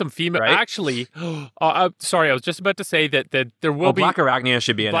they'll need some female. Right? Actually, sorry, I was just about to say that there will be Black Arachnia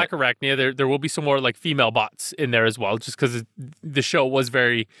should be in Black it. Arachnia. There will be some more like female bots in there as well, just because the show was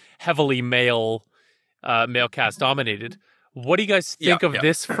very heavily male cast dominated. What do you guys think of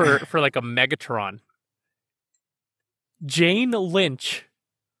this for like a Megatron? Jane Lynch.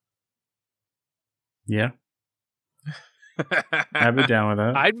 Yeah. I'd be down with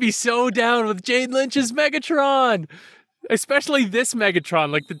that. I'd be so down with Jane Lynch's Megatron. Especially this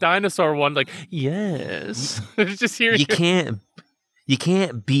Megatron, like the dinosaur one, like, yes. Just hearing You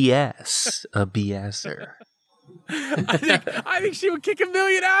can't BS a BSer. I think she would kick a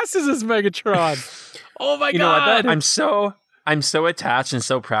million asses as Megatron. Oh my You know what? god. I'm so attached and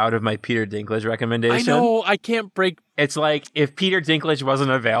so proud of my Peter Dinklage recommendation. I know, I can't break It's like if Peter Dinklage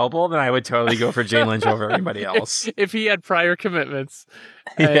wasn't available, then I would totally go for Jane Lynch over everybody else. if he had prior commitments.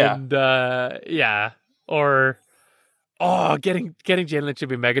 Yeah. And or getting Jane Lynch to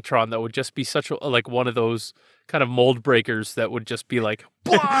be Megatron, that would just be such a, like one of those kind of mold breakers that would just be like,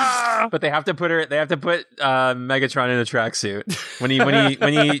 "Blah!" But they have to put Megatron in a tracksuit.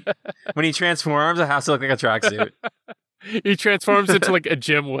 When he transforms, it has to look like a tracksuit. He transforms into like a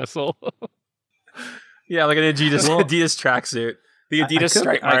gym whistle. Yeah, like an Adidas tracksuit. The Adidas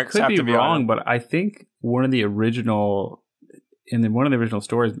stripe I marks could have be to be wrong, on. but I think one of the original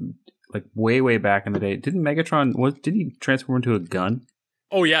stories, like way back in the day, didn't he transform into a gun?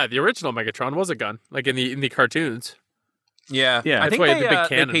 Oh yeah, the original Megatron was a gun, like in the cartoons. Yeah, Yeah. I That's think why he they, had the big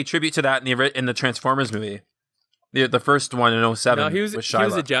they cannon. pay tribute to that in the Transformers movie, the first one in 07. No, he was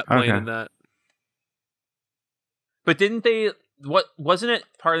Shyla. a jet plane Okay. in that. But didn't they? What wasn't it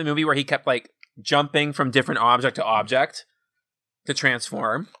part of the movie where he kept like jumping from different object to object to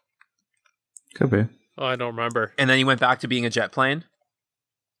transform, Could be. Oh, I don't remember. and then he went back to being a jet plane?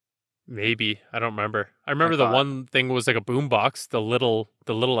 Maybe I don't remember. I remember I the thought- one thing was like a boombox, the little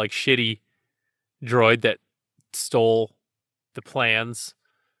like shitty droid that stole the plans,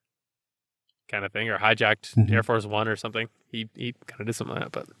 kind of thing, or hijacked Mhm. Air Force One or something. He kind of did something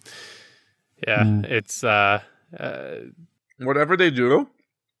like that, but yeah, Mm. it's Whatever they do,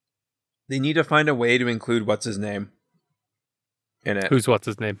 they need to find a way to include what's his name in it. what's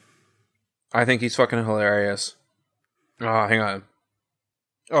his name? I think he's fucking hilarious. Oh, hang on.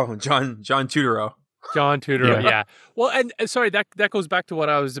 Oh, John Turturro. John Turturro, Yeah. yeah. Well, and sorry, that goes back to what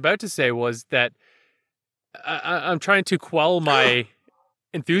I was about to say, was that I'm trying to quell my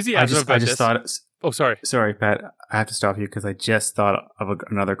enthusiasm I about just this. thought. Oh, sorry. Sorry, Pat. I have to stop you because I just thought of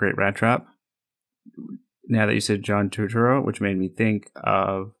another great rat trap. Now that you said John Turturro, which made me think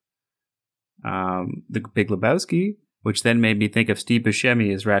of the Big Lebowski, which then made me think of Steve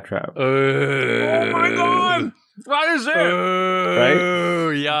Buscemi as Rat Trap. Oh my god! That is it! Oh,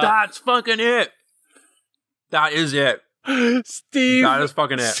 yeah. That's fucking it! That is it. Steve. That is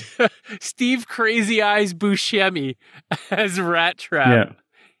fucking it. Steve Crazy Eyes Buscemi as Rat Trap.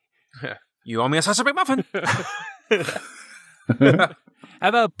 Yeah. You owe me a sausage McMuffin. How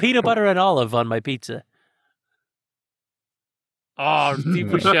about peanut butter and olive on my pizza? Oh, Steve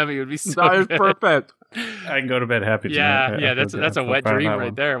Buscemi would be so That is good. perfect. I can go to bed happy Yeah, tonight. yeah, that's a wet dream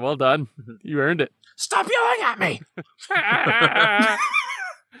right there. Well done. You earned it. Stop yelling at me.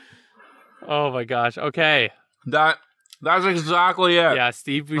 Oh my gosh. Okay. That's exactly it. Yeah,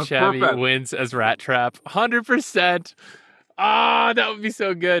 Steve That's Buscemi perfect. wins as Rat Trap. 100%. Ah, that would be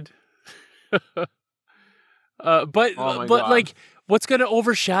so good. But Oh my but God. like, what's going to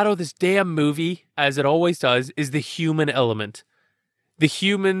overshadow this damn movie, as it always does, is the human element. The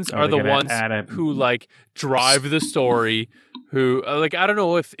humans are the ones who like drive the story. Who like, I don't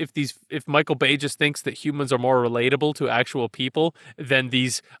know if Michael Bay just thinks that humans are more relatable to actual people than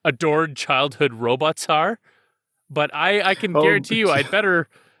these adored childhood robots are. But I can guarantee you, I had better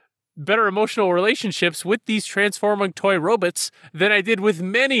emotional relationships with these transforming toy robots than I did with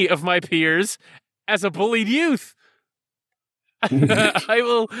many of my peers as a bullied youth. I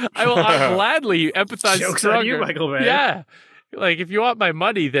will gladly empathize. Joke's stronger. on you, Michael Bay. Yeah, like if you want my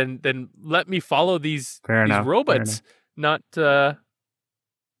money, then let me follow these Fair enough, robots, not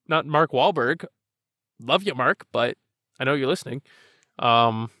Mark Wahlberg. Love you, Mark, but I know you're listening.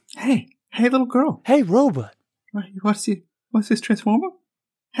 Hey, little girl. Hey, robot. You want to see? What's this Transformer?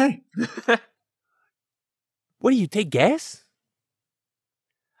 Hey. What do you take gas?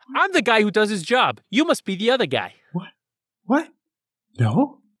 I'm the guy who does his job. You must be the other guy. What?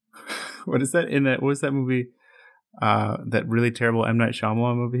 No. What is that in that? What was that movie? That really terrible M. Night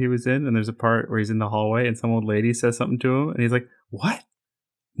Shyamalan movie he was in, and there's a part where he's in the hallway and some old lady says something to him, and he's like, "What?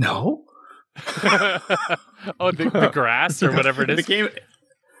 No." Oh, the grass or whatever it is.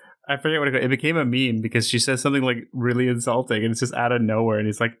 I forget what it became a meme because she says something like really insulting, and it's just out of nowhere, and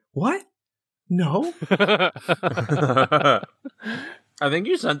he's like, "What? No." I think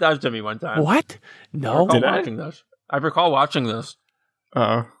you sent that to me one time. What? No. I recall watching this.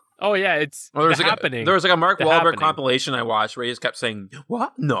 Oh yeah, it's happening. There was like a Mark Wahlberg compilation I watched where he just kept saying,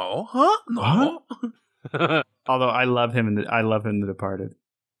 "What? No? Huh? No?" Although I love him in The Departed.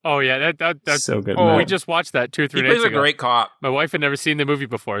 Oh yeah, that's so good. Oh, we just watched that 2 or 3 days ago. He plays a great cop. My wife had never seen the movie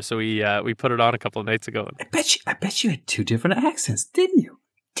before, so we put it on a couple of nights ago. I bet you had 2 different accents, didn't you?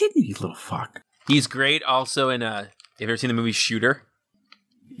 Didn't you, little fuck? He's great also in have you ever seen the movie Shooter?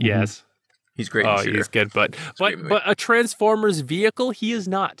 Yes. He's great in Shooter. He's good, but a Transformers vehicle, he is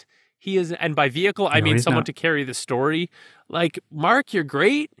not. He is, and by vehicle I mean someone to carry the story. Like, Mark, you're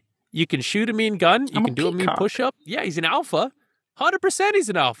great. You can shoot a mean gun. You can do a mean push-up. Yeah, he's an alpha. 100% he's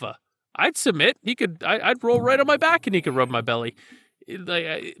an alpha. I'd submit. I'd roll right on my back and he could rub my belly.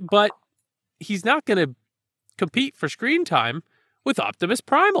 But he's not going to compete for screen time with Optimus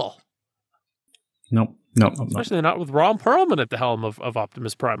Primal. Nope. Especially not with Ron Perlman at the helm of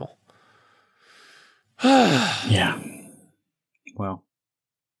Optimus Primal. Yeah. Well,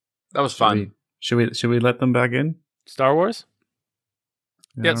 that was fun. Should we let them back in? Star Wars?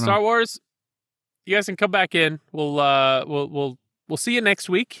 Yeah, Star Wars. You guys can come back in. We'll see you next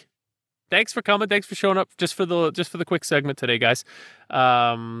week. Thanks for coming. Thanks for showing up just for the quick segment today, guys.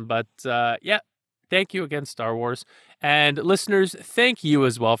 Yeah. Thank you again, Star Wars. And listeners, thank you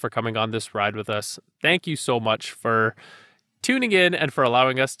as well for coming on this ride with us. Thank you so much for tuning in and for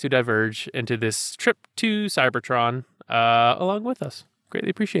allowing us to diverge into this trip to Cybertron along with us. Greatly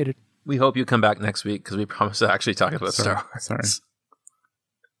appreciated. We hope you come back next week because we promise to actually talk about Star Wars. Sorry.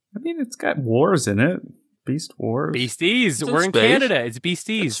 I mean, it's got wars in it. Beast Wars. Beasties. We're in Canada. It's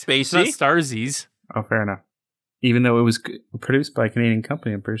Beasties. It's spacey. It's not Starsies. Oh, fair enough. Even though it was produced by a Canadian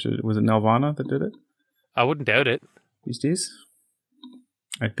company, I'm pretty sure. Was it Nelvana that did it? I wouldn't doubt it. Beasties?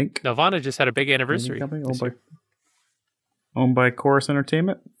 I think. Nelvana just had a big anniversary. Owned by Chorus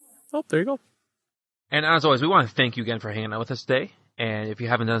Entertainment. Oh, there you go. And as always, we want to thank you again for hanging out with us today. And if you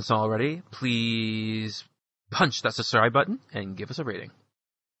haven't done so already, please punch that subscribe button and give us a rating.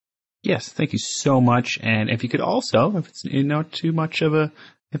 Yes, thank you so much. And if you could also, if it's not too much of a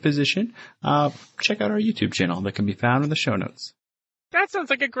imposition, check out our YouTube channel that can be found in the show notes. That sounds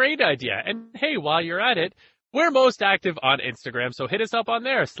like a great idea. And hey, while you're at it, we're most active on Instagram, so hit us up on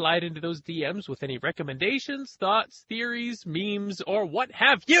there. Slide into those DMs with any recommendations, thoughts, theories, memes, or what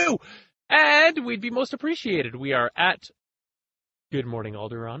have you. And we'd be most appreciated. We are at Good Morning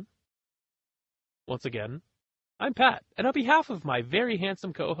Alderaan. Once again, I'm Pat, and on behalf of my very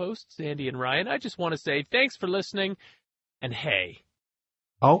handsome co-hosts, Andy and Ryan, I just want to say thanks for listening, and hey.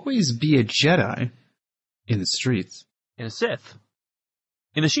 Always be a Jedi in the streets. And a Sith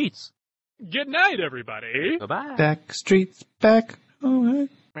in the sheets. Good night, everybody. Bye-bye. Back streets, back. All right.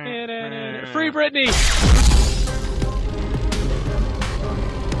 Free Britney!